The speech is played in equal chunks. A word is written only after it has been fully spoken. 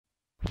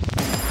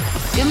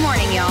Good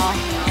morning,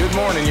 y'all. Good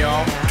morning,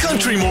 y'all.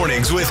 Country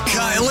Mornings with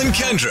Kyle and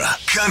Kendra.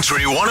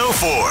 Country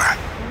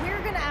 104.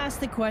 We're going to ask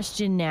the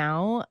question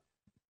now.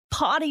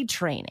 Potty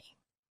training.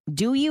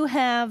 Do you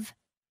have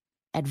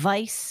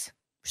advice,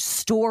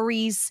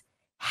 stories,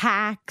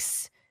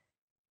 hacks?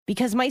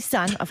 Because my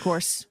son, of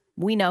course,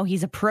 we know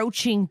he's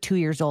approaching 2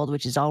 years old,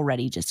 which is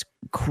already just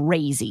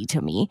crazy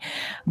to me.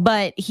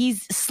 But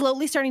he's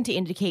slowly starting to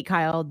indicate,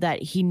 Kyle,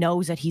 that he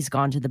knows that he's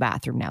gone to the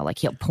bathroom now. Like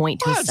he'll point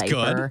to his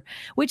diaper,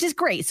 which is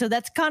great. So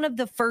that's kind of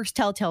the first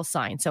telltale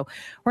sign. So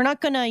we're not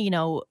going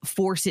to,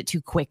 force it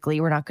too quickly.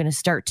 We're not going to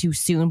start too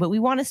soon, but we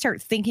want to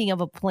start thinking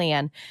of a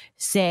plan,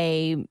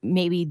 say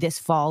maybe this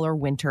fall or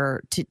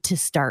winter to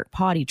start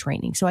potty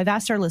training. So I've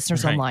asked our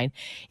listeners online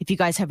if you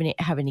guys have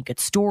any good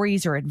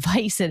stories or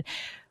advice, and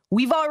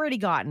we've already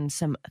gotten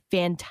some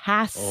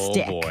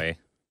fantastic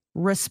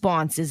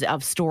responses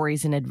of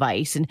stories and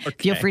advice. And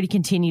feel free to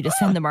continue to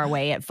send them our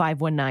way at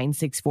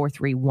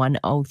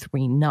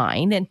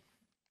 519-643-1039. And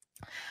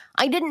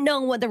I didn't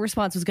know what the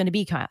response was going to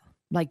be, Kyle.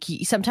 Like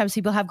sometimes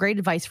people have great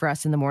advice for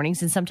us in the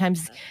mornings, and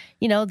sometimes,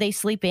 they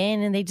sleep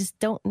in and they just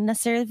don't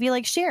necessarily feel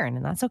like sharing,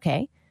 and that's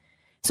okay.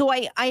 So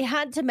I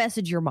had to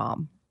message your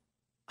mom.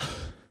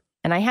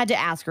 And I had to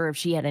ask her if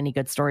she had any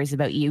good stories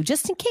about you,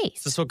 just in case.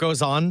 Is this what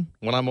goes on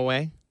when I'm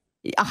away?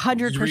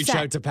 100%. You reach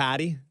out to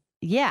Patty?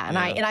 Yeah, and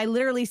I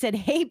literally said,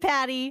 "Hey,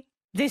 Patty,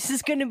 this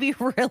is going to be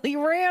really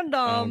random."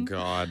 Oh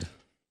God!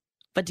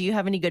 But do you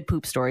have any good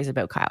poop stories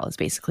about Kyle? Is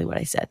basically what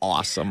I said.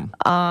 Awesome.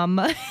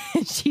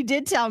 She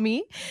did tell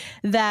me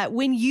that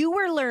when you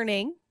were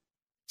learning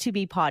to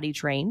be potty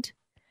trained,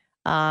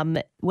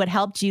 what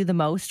helped you the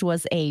most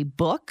was a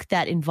book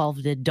that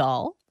involved a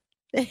doll.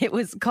 It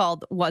was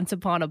called Once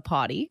Upon a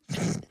Potty.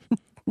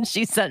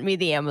 She sent me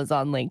the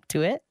Amazon link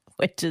to it,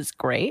 which is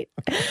great.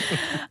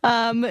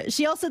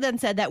 She also then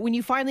said that when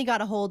you finally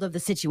got a hold of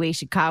the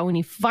situation, Kyle, when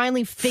you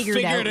finally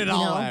figured it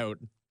all out,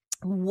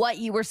 what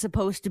you were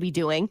supposed to be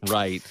doing,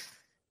 right?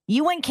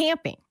 You went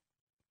camping,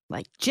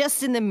 like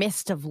just in the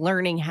midst of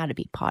learning how to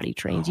be potty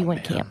trained. You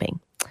went camping.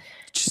 Did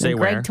you say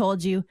Greg where?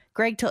 told you.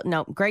 Greg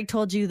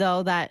told you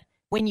though that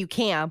when you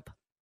camp,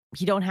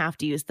 you don't have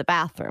to use the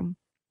bathroom.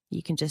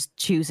 You can just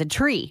choose a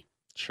tree.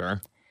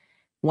 Sure.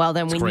 Well,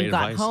 then when you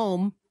got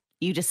home,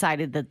 you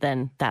decided that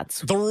then that's...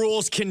 The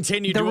rules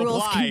continue to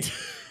apply.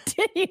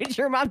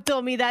 Your mom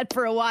told me that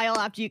for a while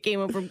after you came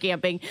home from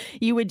camping.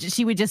 She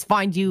would just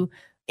find you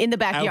in the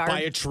backyard. Out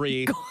by a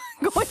tree.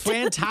 Going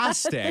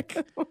Fantastic.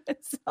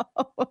 So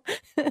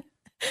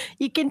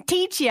you can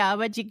teach you,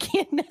 but you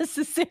can't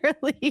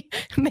necessarily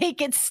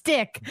make it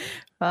stick.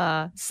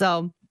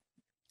 So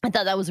I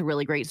thought that was a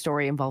really great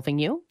story involving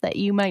you that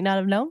you might not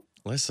have known.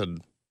 Listen,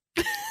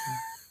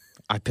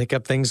 I pick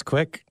up things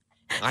quick.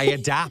 I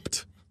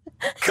adapt.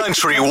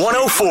 Country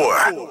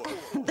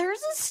 104. There's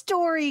a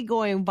story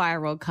going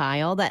viral,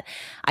 Kyle, that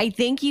I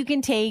think you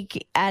can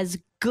take as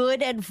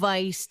good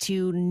advice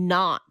to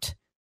not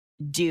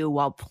do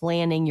while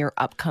planning your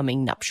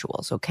upcoming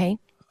nuptials, okay?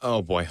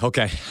 Oh, boy.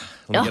 Okay.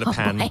 Let me get a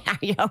pen. Boy, are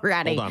you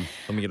ready? Hold on.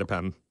 Let me get a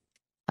pen.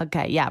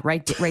 Okay, yeah,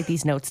 write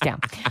these notes down.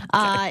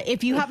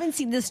 If you haven't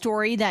seen the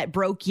story that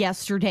broke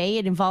yesterday,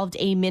 it involved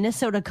a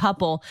Minnesota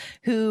couple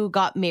who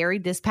got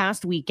married this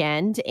past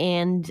weekend.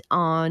 And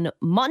on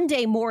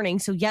Monday morning,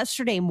 so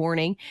yesterday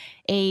morning,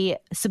 a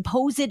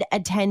supposed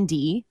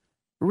attendee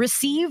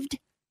received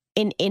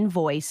an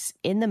invoice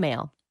in the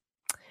mail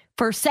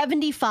for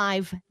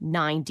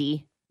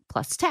 $75.90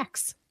 plus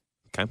tax.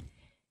 Okay.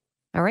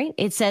 All right.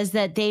 It says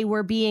that they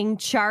were being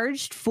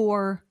charged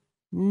for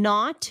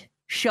not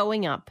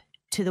showing up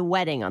to the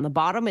wedding. On the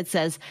bottom, it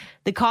says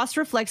the cost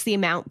reflects the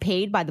amount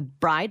paid by the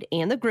bride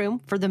and the groom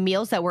for the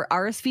meals that were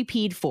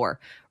RSVP'd for.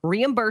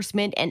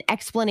 Reimbursement and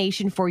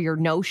explanation for your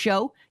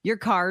no-show, your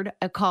card,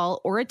 a call,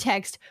 or a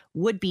text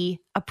would be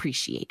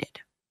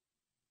appreciated.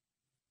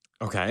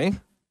 Okay.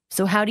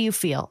 So how do you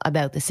feel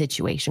about the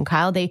situation,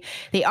 Kyle? They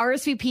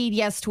RSVP'd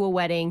yes to a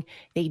wedding.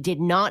 They did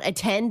not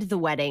attend the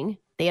wedding.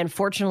 They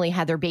unfortunately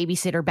had their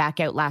babysitter back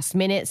out last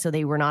minute, so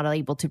they were not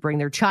able to bring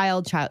their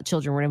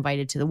children were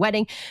invited to the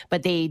wedding,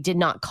 but they did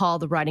not call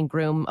the bride and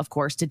groom, of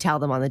course, to tell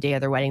them on the day of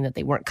their wedding that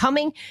they weren't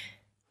coming.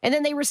 And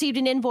then they received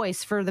an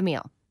invoice for the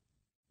meal.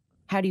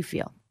 How do you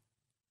feel?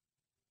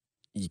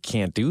 You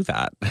can't do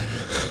that.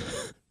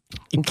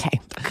 Okay,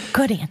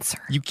 good answer.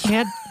 You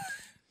can't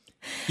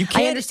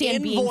I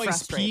understand being invoice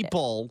frustrated.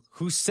 people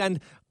who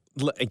send...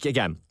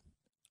 Again,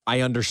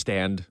 I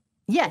understand...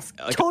 Yes,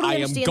 totally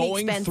understand I am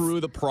going the expense. through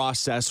the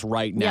process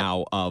right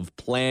now of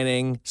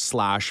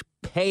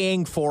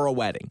planning/paying for a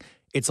wedding.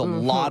 It's a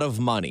lot of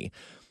money.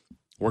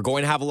 We're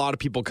going to have a lot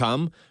of people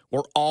come.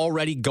 We're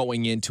already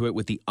going into it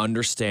with the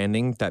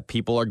understanding that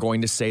people are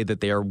going to say that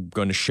they are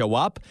going to show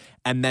up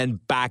and then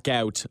back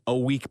out a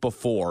week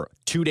before,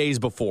 2 days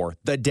before,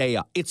 the day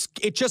up.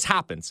 It just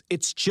happens.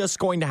 It's just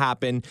going to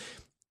happen.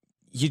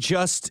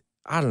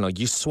 I don't know,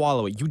 you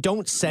swallow it. You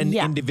don't send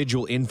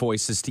individual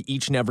invoices to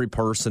each and every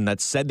person that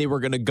said they were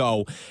going to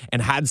go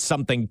and had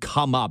something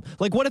come up.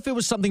 Like, what if it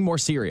was something more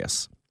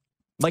serious?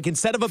 Like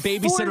instead of a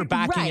babysitter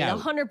backing out.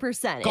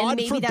 100%. God and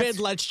maybe forbid,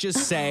 let's just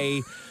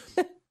say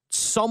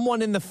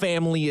someone in the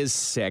family is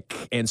sick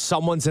and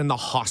someone's in the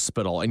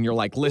hospital and you're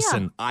like,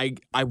 listen, I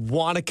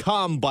want to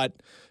come, but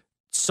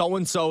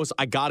so-and-so's,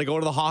 I got to go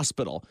to the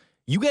hospital.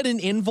 You get an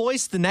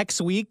invoice the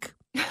next week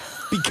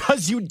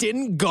because you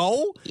didn't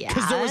go?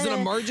 Because there was an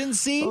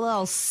emergency? A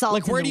little salt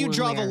Like, where in do you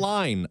draw there. the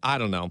line? I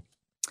don't know.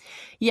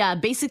 Yeah,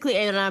 basically,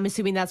 and I'm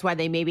assuming that's why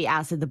they maybe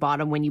asked at the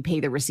bottom when you pay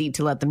the receipt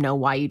to let them know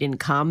why you didn't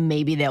come.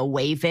 Maybe they'll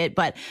waive it.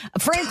 But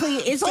frankly,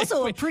 it's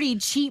also a pretty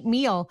cheap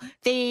meal.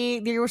 They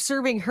were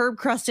serving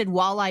herb-crusted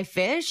walleye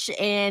fish,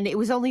 and it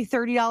was only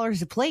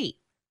 $30 a plate.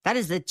 That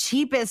is the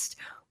cheapest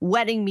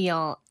wedding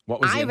meal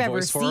I've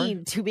ever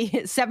seen, to be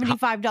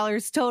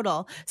 $75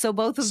 total. So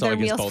both of their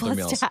meals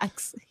plus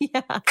tax.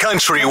 Yeah.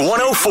 Country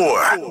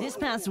 104. This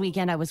past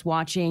weekend, I was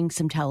watching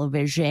some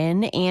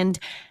television, and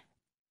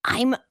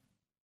I'm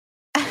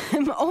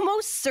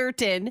almost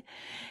certain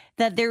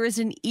that there is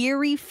an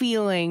eerie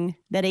feeling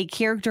that a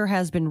character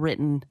has been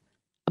written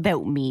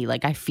about me.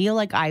 Like, I feel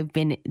like I've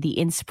been the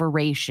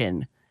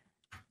inspiration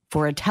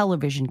for a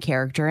television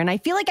character. And I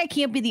feel like I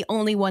can't be the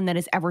only one that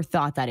has ever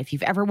thought that. If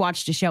you've ever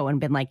watched a show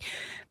and been like,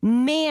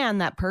 man,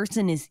 that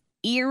person is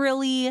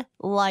eerily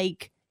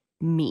like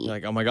me. You're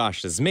like, oh my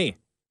gosh, this is me.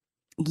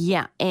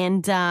 Yeah.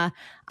 And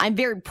I'm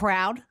very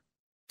proud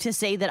to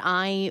say that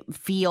I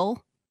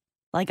feel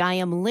like I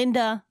am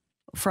Linda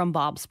from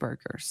Bob's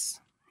Burgers.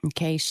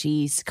 Okay.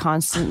 She's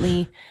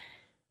constantly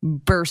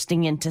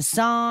bursting into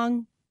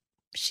song.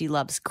 She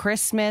loves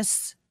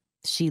Christmas.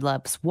 She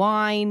loves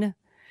wine.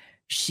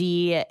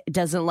 She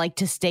doesn't like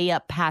to stay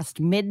up past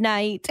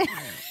midnight.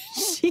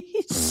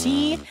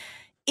 She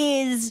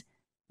is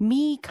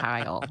me,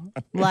 Kyle.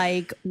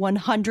 Like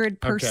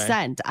 100%.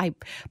 Okay. I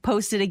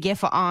posted a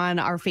GIF on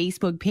our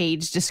Facebook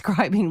page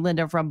describing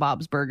Linda from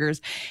Bob's Burgers,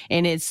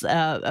 and it's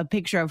a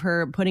picture of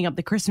her putting up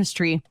the Christmas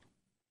tree,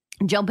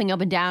 jumping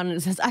up and down, and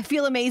it says, I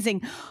feel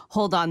amazing.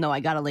 Hold on, though.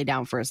 I got to lay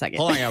down for a second.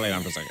 Hold on, I got to lay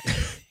down for a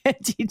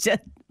second. She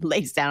just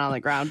lays down on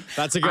the ground.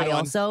 That's a good one. I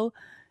also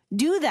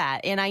do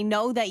that. And I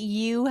know that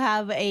you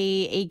have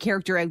a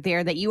character out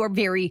there that you are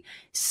very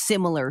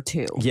similar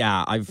to.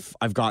 Yeah,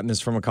 I've gotten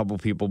this from a couple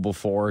people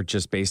before,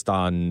 just based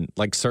on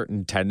like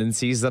certain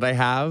tendencies that I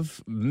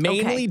have,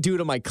 mainly due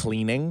to my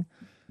cleaning.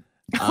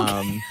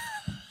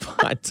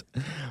 But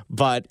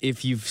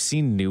if you've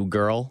seen New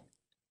Girl,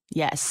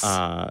 yes,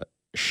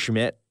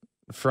 Schmidt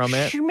from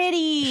it,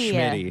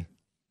 Schmitty.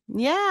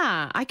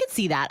 Yeah, I could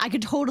see that. I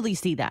could totally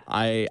see that.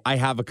 I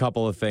have a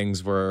couple of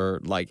things where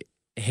like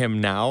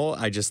him now,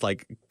 I just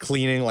like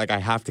cleaning, like I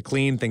have to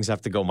clean, things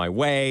have to go my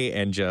way,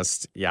 and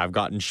just, yeah, I've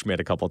gotten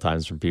Schmidt a couple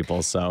times from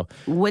people, so.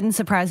 Wouldn't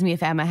surprise me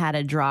if Emma had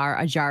a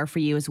jar for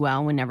you as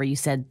well whenever you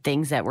said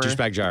things that were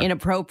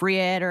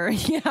inappropriate, or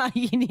you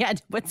had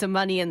to put some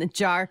money in the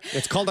jar.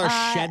 It's called our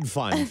shed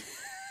fund.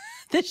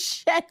 The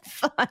shed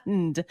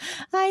fund.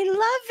 I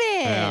love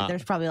it. Yeah.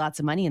 There's probably lots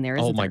of money in there,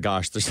 isn't there? Oh my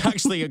gosh, there's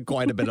actually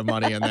quite a bit of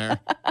money in there.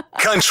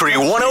 Country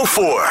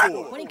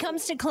 104. When it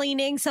comes to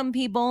cleaning, some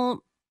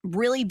people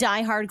really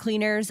diehard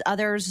cleaners.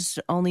 Others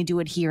only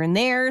do it here and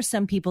there.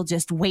 Some people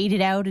just wait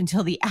it out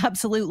until the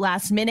absolute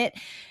last minute,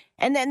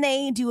 and then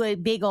they do a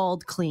big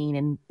old clean.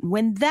 And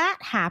when that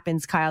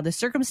happens, Kyle, the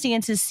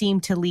circumstances seem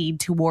to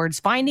lead towards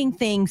finding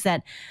things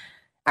that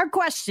are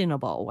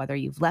questionable, whether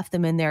you've left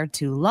them in there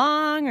too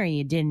long or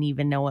you didn't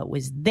even know it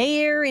was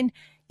there. And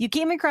you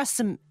came across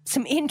some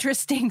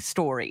interesting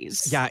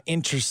stories. Yeah,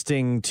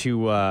 interesting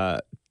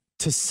to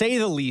say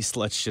the least,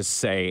 let's just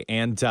say.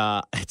 And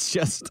it's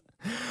just,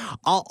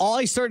 all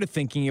I started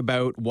thinking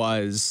about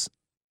was,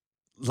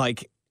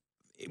 like,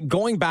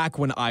 going back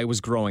when I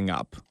was growing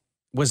up,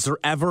 was there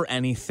ever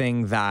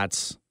anything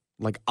that,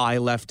 like, I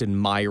left in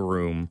my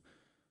room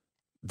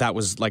that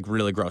was, like,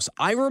 really gross?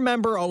 I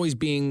remember always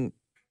being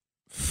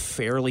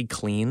fairly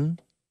clean,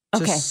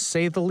 to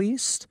say the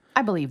least.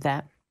 I believe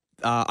that.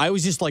 I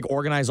always just, like,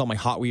 organize all my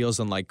Hot Wheels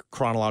in, like,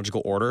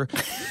 chronological order.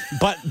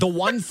 But the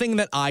one thing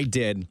that I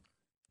did,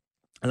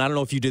 and I don't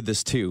know if you did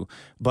this too,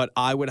 but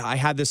I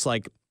had this,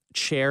 like,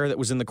 chair that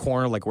was in the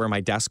corner, like where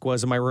my desk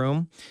was in my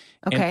room.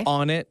 Okay. And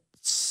on it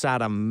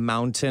sat a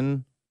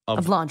mountain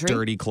of laundry,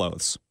 dirty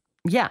clothes.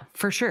 Yeah,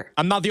 for sure.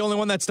 I'm not the only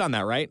one that's done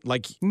that, right?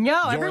 Like,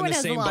 no, everyone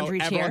has a laundry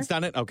chair. Everyone's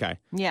done it? Okay.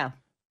 Yeah.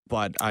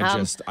 But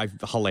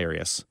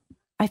hilarious.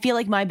 I feel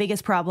like my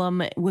biggest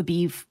problem would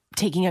be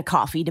taking a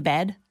coffee to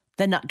bed,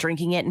 then not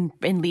drinking it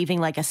and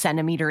leaving like a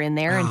centimeter in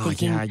there and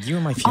thinking, yeah, you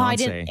and my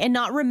fiance. And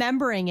not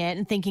remembering it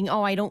and thinking,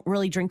 I don't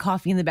really drink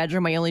coffee in the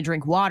bedroom. I only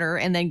drink water.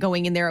 And then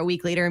going in there a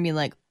week later and being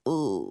like,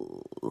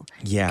 ooh,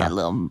 yeah, got a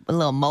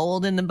little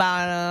mold in the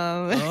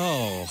bottom.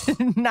 Oh,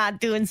 not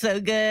doing so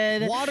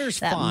good. Water's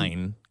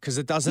fine because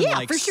it doesn't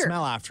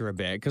smell after a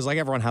bit. Because like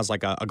everyone has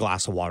like a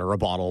glass of water, a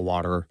bottle of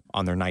water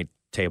on their night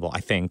table. I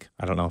think.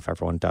 I don't know if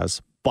everyone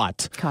does,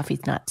 but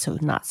coffee's not so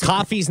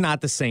coffee's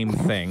not the same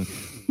thing.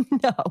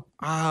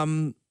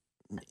 No.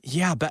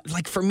 Yeah, but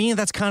like for me,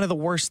 that's kind of the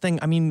worst thing.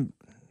 I mean,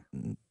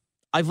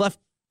 I've left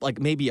like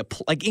maybe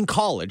like in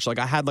college, like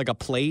I had like a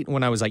plate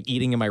when I was like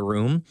eating in my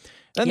room.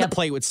 Then the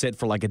plate would sit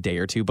for like a day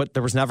or two, but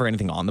there was never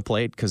anything on the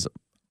plate because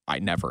I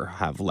never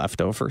have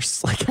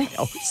leftovers. Like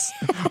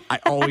I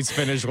always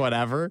finish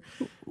whatever.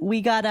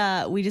 We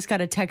just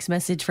got a text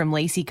message from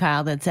Lacey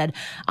Kyle that said,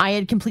 I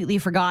had completely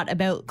forgot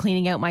about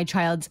cleaning out my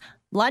child's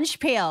lunch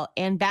pail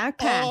and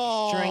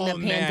backpack during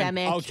the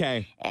pandemic.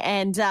 Okay.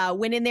 And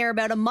went in there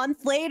about a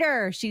month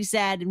later, she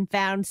said, and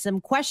found some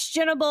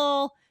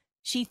questionable,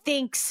 she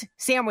thinks,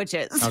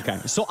 sandwiches. Okay.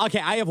 So, I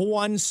have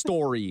one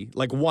story,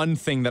 like one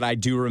thing that I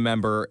do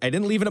remember. I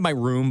didn't leave it in my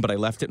room, but I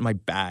left it in my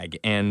bag.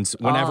 And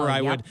whenever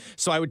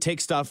I would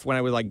take stuff when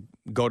I would like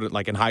go to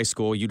like in high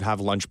school, you'd have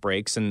lunch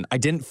breaks and I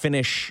didn't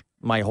finish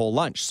my whole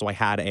lunch. So I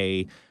had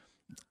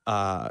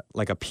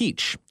like a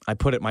peach. I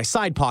put it in my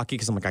side pocket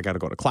because I'm like, I got to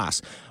go to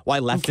class. Well, I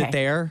left it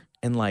there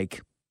and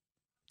like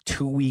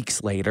 2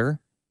 weeks later,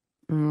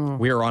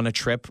 we were on a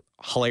trip,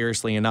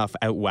 hilariously enough,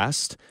 out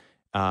west.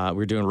 We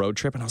were doing a road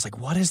trip and I was like,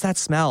 what is that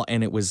smell?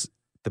 And it was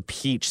the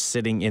peach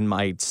sitting in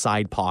my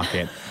side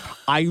pocket.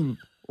 I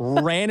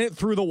ran it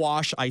through the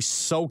wash. I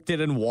soaked it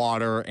in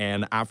water.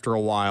 And after a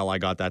while, I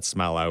got that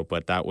smell out.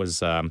 But that was,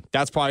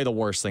 that's probably the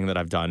worst thing that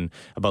I've done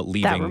about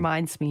leaving that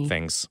reminds me.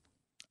 things.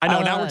 I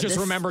know, now we're just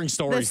remembering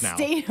stories now.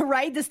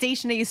 Right? The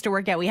station I used to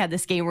work at, we had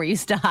this game where you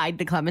used to hide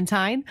the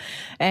Clementine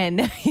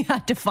and you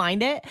had to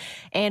find it.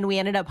 And we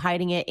ended up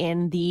hiding it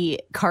in the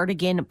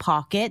cardigan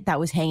pocket that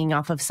was hanging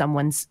off of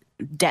someone's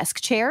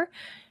desk chair.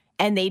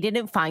 And they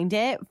didn't find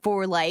it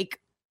for like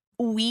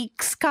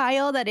weeks,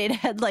 Kyle, that it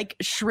had like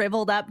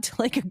shriveled up to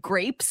like a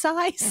grape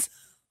size.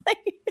 Like,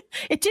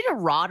 it didn't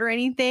rot or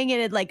anything.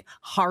 And it like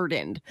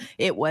hardened.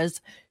 It was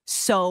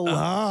so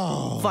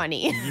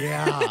funny.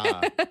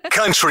 Yeah.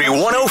 Country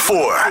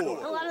 104.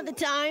 A lot of the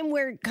time,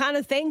 we're kind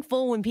of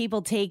thankful when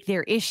people take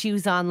their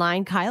issues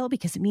online, Kyle,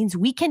 because it means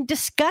we can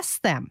discuss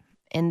them.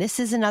 And this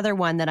is another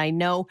one that I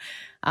know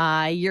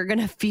you're going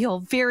to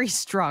feel very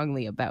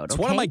strongly about. It's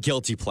one of my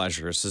guilty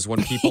pleasures is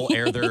when people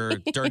air their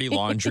dirty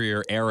laundry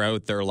or air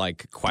out their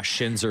like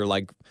questions or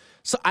like,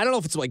 so I don't know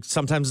if it's like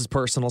sometimes it's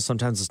personal,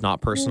 sometimes it's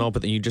not personal,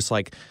 but then you just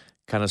like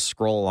kind of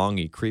scroll along,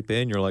 you creep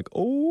in, you're like,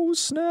 oh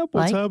snap,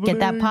 what's happening? Get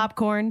that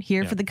popcorn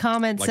here for the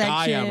comment section.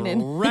 I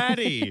am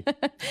ready.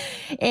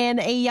 And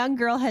a young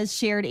girl has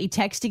shared a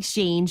text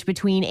exchange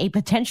between a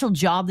potential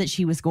job that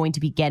she was going to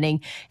be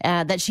getting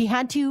that she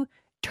had to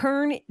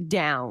turn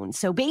down.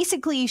 So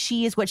basically,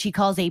 she is what she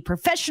calls a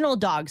professional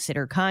dog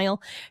sitter,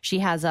 Kyle. She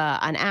has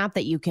an app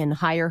that you can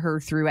hire her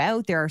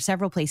throughout. There are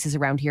several places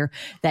around here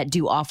that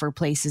do offer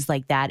places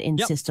like that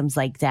and systems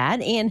like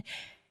that. And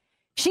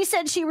she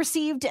said she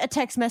received a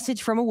text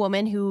message from a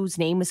woman whose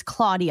name is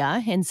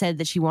Claudia and said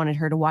that she wanted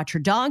her to watch her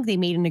dog. They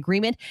made an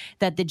agreement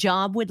that the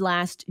job would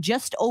last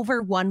just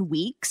over 1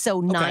 week,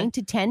 so 9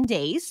 to 10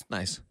 days.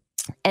 Nice.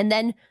 And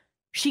then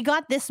she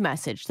got this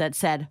message that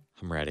said,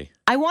 I'm ready.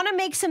 I want to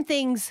make some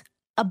things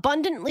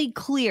abundantly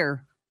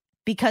clear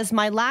because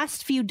my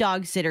last few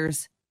dog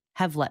sitters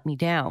have let me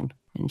down.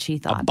 And she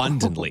thought,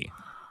 abundantly.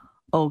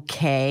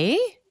 Okay,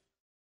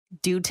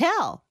 do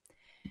tell.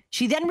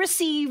 She then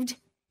received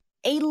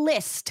a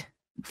list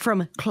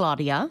from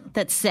Claudia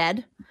that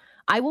said,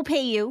 I will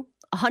pay you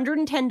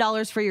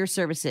 $110 for your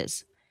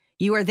services.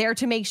 You are there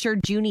to make sure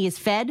Junie is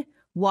fed,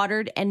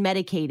 watered, and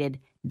medicated.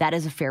 That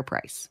is a fair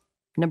price.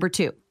 Number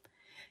 2,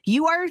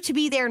 you are to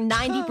be there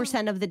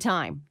 90% of the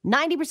time.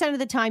 90% of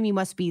the time you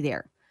must be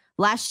there.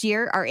 Last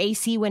year, our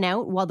AC went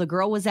out while the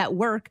girl was at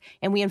work,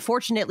 and we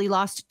unfortunately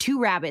lost 2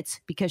 rabbits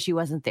because she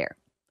wasn't there.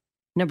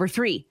 Number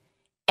 3,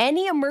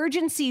 any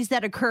emergencies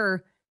that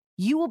occur,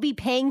 you will be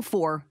paying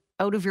for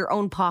out of your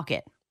own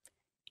pocket.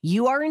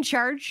 You are in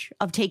charge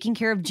of taking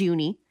care of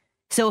Junie.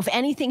 So if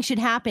anything should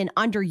happen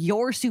under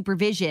your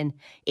supervision,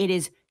 it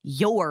is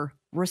your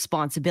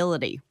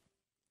responsibility.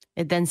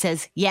 It then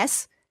says,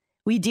 yes,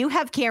 we do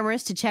have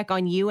cameras to check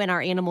on you and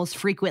our animals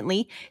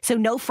frequently. So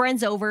no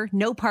friends over,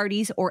 no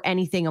parties or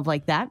anything of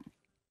like that.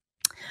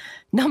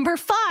 Number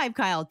 5,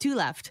 Kyle, 2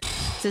 left.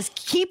 Says,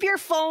 keep your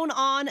phone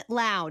on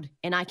loud.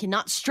 And I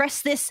cannot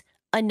stress this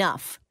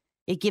enough.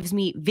 It gives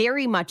me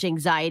very much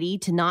anxiety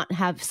to not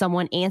have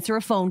someone answer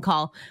a phone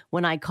call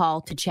when I call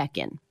to check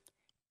in.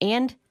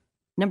 And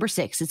number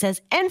 6, it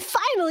says, and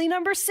finally,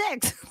 number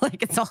 6,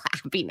 like it's all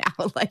happy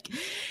now. Like,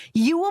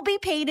 you will be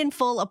paid in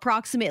full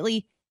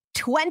approximately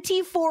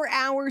 24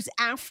 hours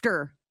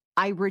after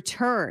I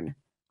return.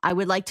 I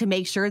would like to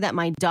make sure that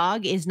my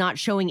dog is not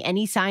showing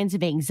any signs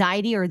of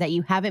anxiety or that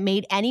you haven't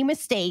made any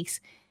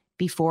mistakes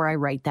before I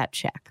write that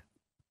check.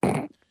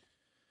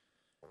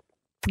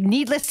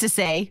 Needless to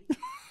say,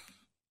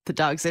 the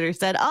dog sitter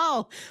said,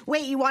 oh,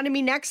 wait, you wanted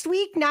me next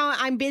week? Now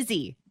I'm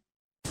busy.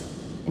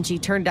 And she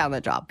turned down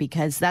the job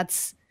because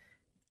that's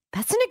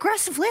an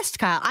aggressive list,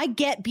 Kyle. I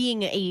get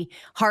being a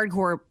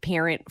hardcore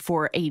parent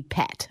for a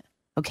pet.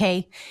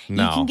 Okay.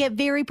 No. You can get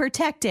very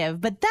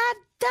protective, but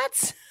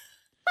that's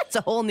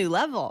a whole new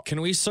level.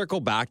 Can we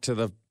circle back to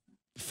the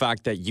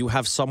fact that you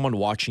have someone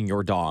watching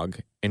your dog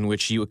in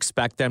which you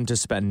expect them to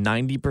spend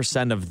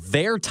 90% of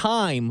their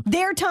time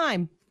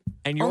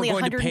and you're Only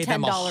going to pay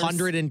them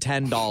 $110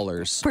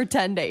 $110 for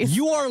 10 days.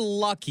 You are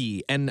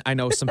lucky, and I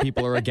know some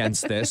people are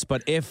against this,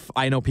 but if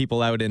I know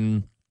people out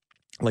in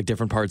like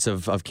different parts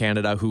of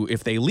Canada who,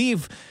 if they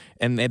leave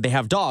and they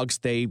have dogs,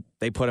 they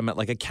put them at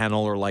like a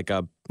kennel or like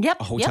a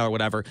hotel or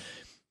whatever.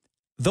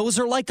 Those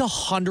are like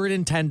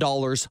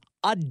 $110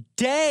 a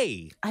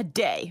day. A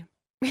day.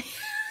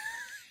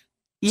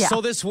 Yeah.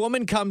 So this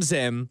woman comes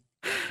in,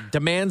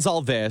 demands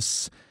all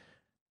this,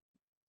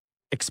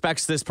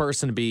 expects this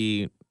person to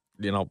be,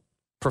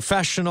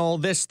 professional,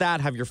 this,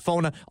 that, have your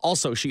phone.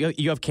 Also,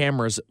 you have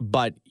cameras,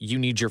 but you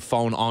need your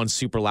phone on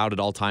super loud at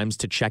all times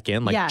to check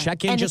in.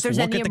 Check in, and just if there's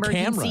look any at the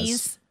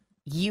emergencies, cameras.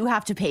 You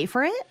have to pay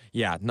for it?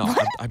 Yeah, no,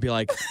 I'd be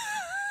like...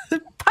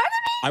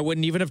 I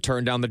wouldn't even have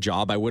turned down the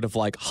job. I would have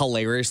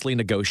hilariously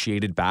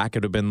negotiated back. It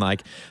would have been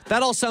like,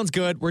 that all sounds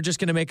good. We're just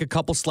going to make a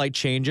couple slight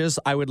changes.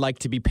 I would like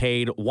to be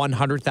paid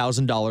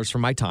 $100,000 for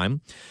my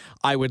time.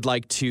 I would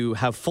like to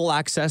have full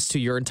access to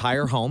your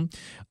entire home.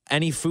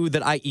 Any food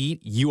that I eat,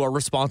 you are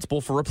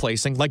responsible for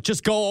replacing.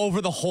 Just go over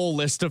the whole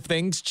list of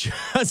things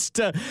just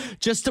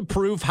to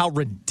prove how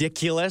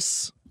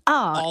ridiculous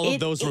all of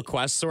those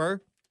requests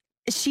were.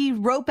 She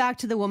wrote back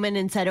to the woman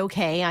and said,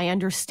 okay, I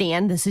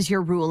understand. This is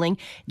your ruling.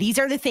 These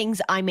are the things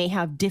I may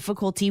have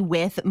difficulty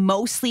with.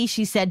 Mostly,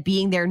 she said,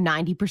 being there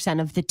 90%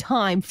 of the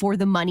time for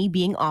the money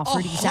being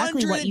offered.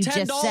 Exactly what you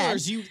just said.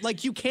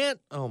 You can't.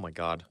 Oh, my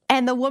God.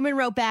 And the woman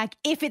wrote back,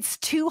 if it's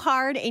too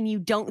hard and you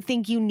don't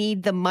think you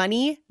need the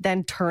money,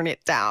 then turn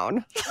it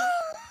down.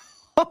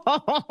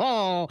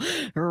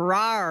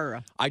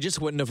 Rawr. I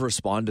just wouldn't have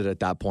responded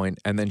at that point.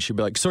 And then she'd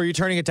be like, so are you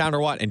turning it down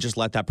or what? And just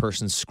let that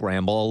person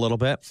scramble a little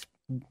bit.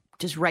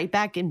 Just write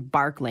back in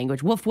bark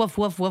language. Woof, woof,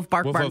 woof, woof,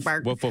 bark, woof, bark, woof,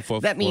 bark. woof, woof,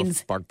 woof, that means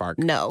woof, bark, bark.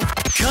 No.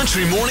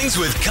 Country Mornings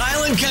with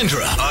Kyle and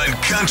Kendra on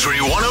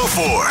Country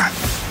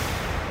 104.